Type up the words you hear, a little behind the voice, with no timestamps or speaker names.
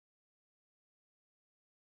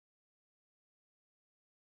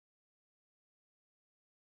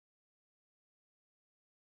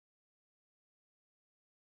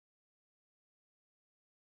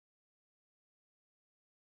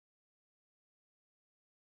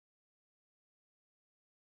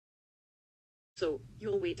So,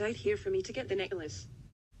 you'll wait out here for me to get the necklace.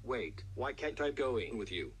 Wait, why can't I go in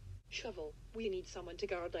with you? Shovel, we need someone to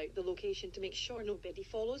guard out the location to make sure nobody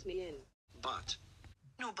follows me in. But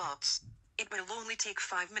No buts. It will only take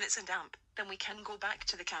 5 minutes and amp, then we can go back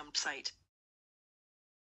to the campsite.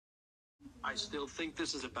 I still think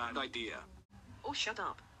this is a bad idea. Oh, shut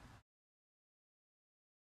up.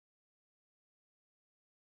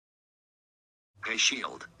 Hey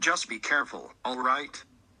Shield, just be careful, alright?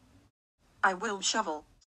 I will, Shovel.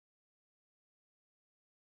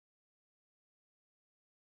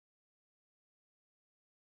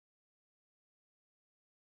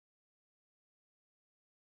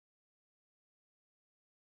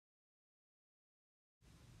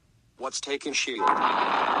 What's taking Shield?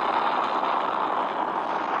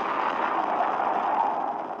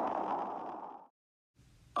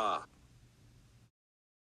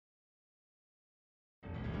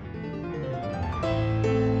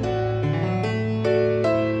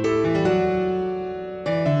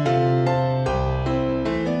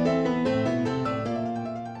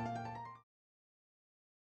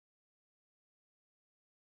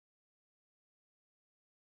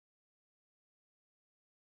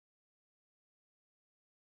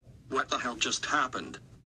 What the hell just happened?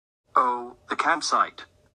 Oh, the campsite.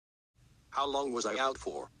 How long was I out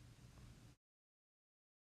for?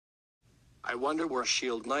 I wonder where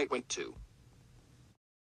Shield Knight went to.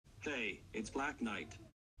 Hey, it's Black Knight.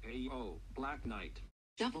 Hey, oh, Black Knight.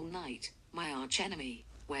 Shovel Knight, my archenemy,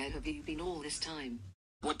 where have you been all this time?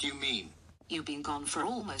 What do you mean? You've been gone for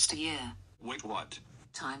almost a year. Wait, what?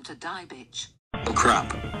 Time to die, bitch. Oh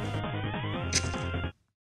crap.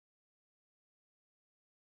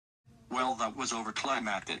 Well, that was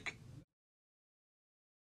overclimactic.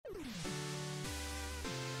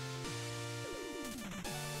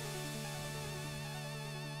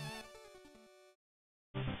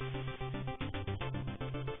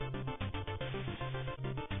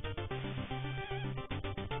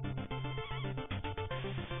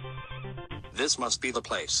 This must be the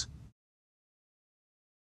place.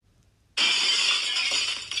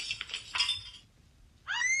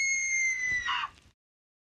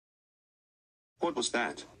 What was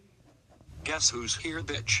that? Guess who's here,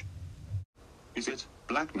 bitch? Is it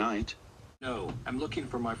Black Knight? No, I'm looking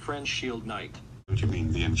for my friend Shield Knight. What do you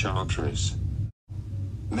mean, the Enchantress?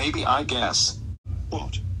 Maybe, I guess.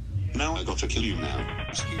 What? Now I gotta kill you now.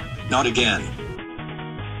 Not again.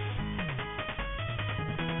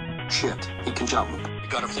 Shit, he can jump. You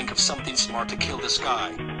gotta think of something smart to kill this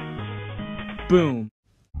guy. Boom.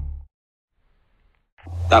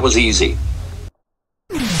 That was easy.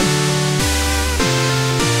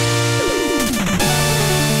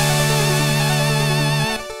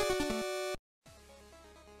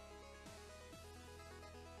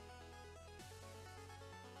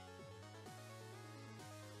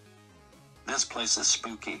 This place is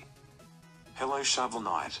spooky. Hello, Shovel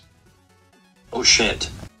Knight. Oh shit.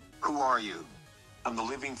 Who are you? I'm the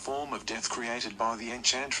living form of death created by the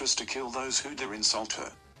Enchantress to kill those who dare insult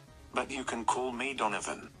her. But you can call me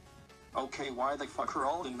Donovan. Okay, why the fuck are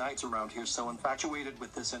all the knights around here so infatuated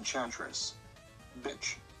with this enchantress?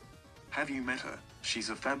 Bitch. Have you met her? She's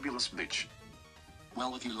a fabulous bitch.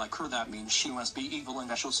 Well, if you like her, that means she must be evil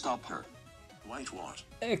and I shall stop her. Wait, what?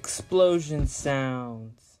 Explosion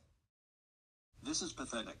sounds. This is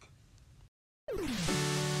pathetic.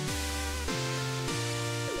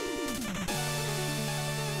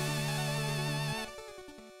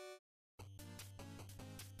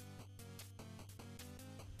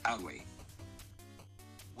 Owie.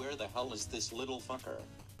 Where the hell is this little fucker?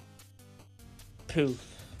 Poof.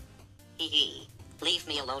 Hee hee. Leave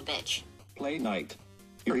me alone, bitch. Play Knight.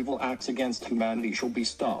 Your evil acts against humanity shall be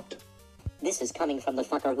stopped. This is coming from the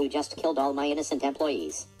fucker who just killed all my innocent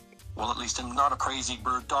employees. Well, at least I'm not a crazy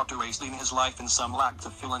bird doctor wasting his life in some lack to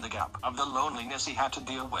fill in the gap of the loneliness he had to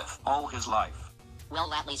deal with all his life.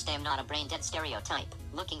 Well, at least I'm not a brain-dead stereotype,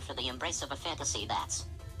 looking for the embrace of a fantasy that's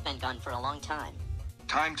been gone for a long time.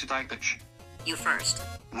 Time to die, bitch. You first.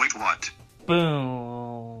 Wait, what?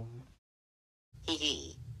 Boom. Hee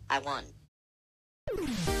hee. I won.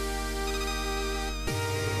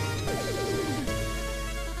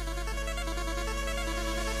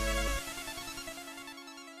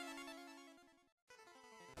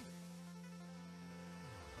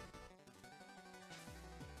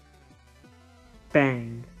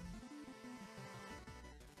 Bang.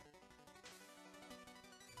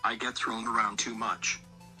 I get thrown around too much.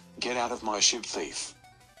 Get out of my ship, thief.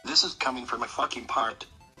 This is coming from a fucking part.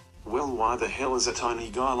 Well, why the hell is a tiny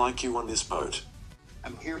guy like you on this boat?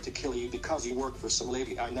 I'm here to kill you because you work for some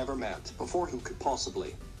lady I never met before who could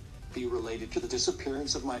possibly be related to the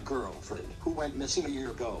disappearance of my girlfriend, who went missing a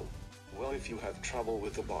year ago? Well, if you have trouble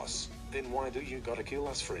with the boss, then why do you gotta kill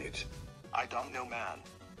us for it? I don't know, man.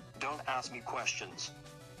 Don't ask me questions.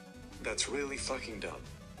 That's really fucking dumb.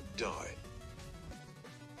 Die.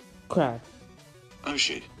 Crap. Oh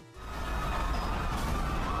shit.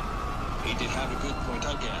 He did have a good point,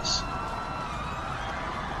 I guess.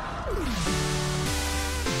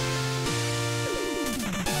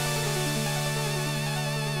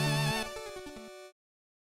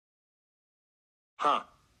 Huh.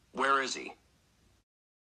 Where is he?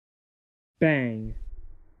 Bang.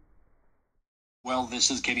 Well,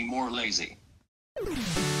 this is getting more lazy.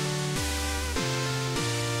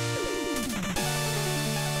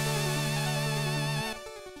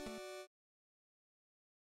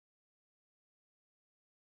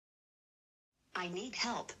 I need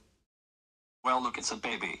help. Well, look, it's a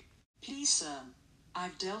baby. Please, sir.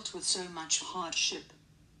 I've dealt with so much hardship.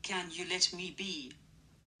 Can you let me be?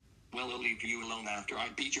 Well, I'll leave you alone after I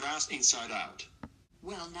beat your ass inside out.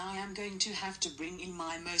 Well, now I am going to have to bring in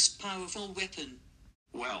my most powerful weapon.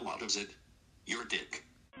 Well, what is it? Your dick.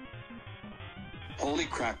 Holy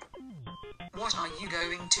crap. What are you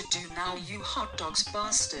going to do now, you hot dogs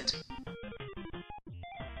bastard?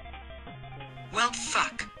 Well,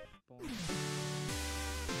 fuck.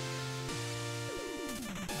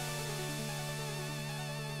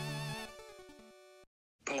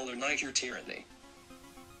 Polar Niger tyranny.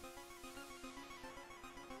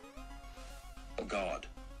 Oh God.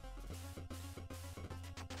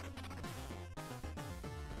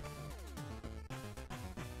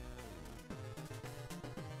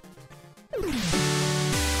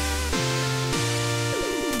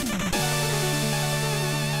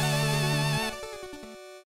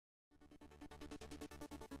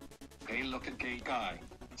 Hey, look at gay guy.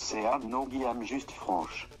 C'est Arnaud Guillaume juste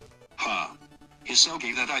franche. Ha. He's so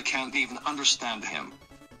gay that I can't even understand him.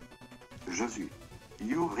 Je vu.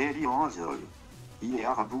 You really answer. Il est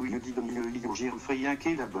arabou, il dit de mieux lire rien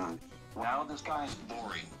qu'est là-bas. Wow, this guy is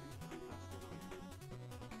boring.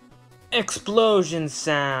 Explosion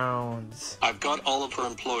sounds. I've got all of her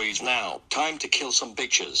employees now. Time to kill some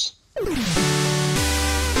bitches.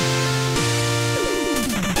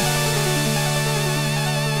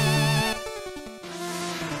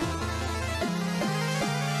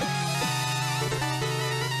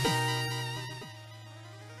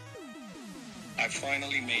 I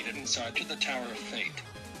finally made it inside to the Tower of Fate.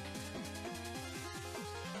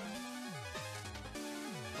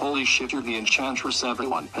 Holy shit, you're the enchantress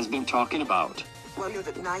everyone has been talking about. Well, you're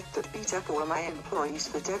that knight that beat up all of my employees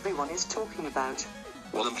that everyone is talking about.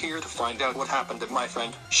 Well, I'm here to find out what happened to my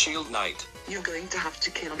friend, Shield Knight. You're going to have to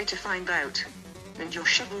kill me to find out. And your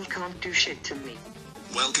shovel can't do shit to me.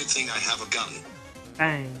 Well, good thing I have a gun.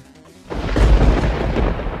 Bang.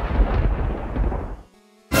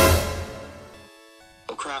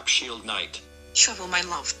 Oh crap, Shield Knight. Shovel, my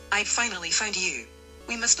love, I finally found you.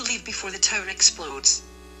 We must leave before the tower explodes.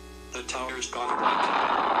 The tower's gone right.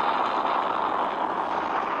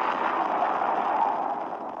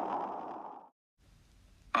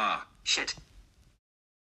 Ah, Shit.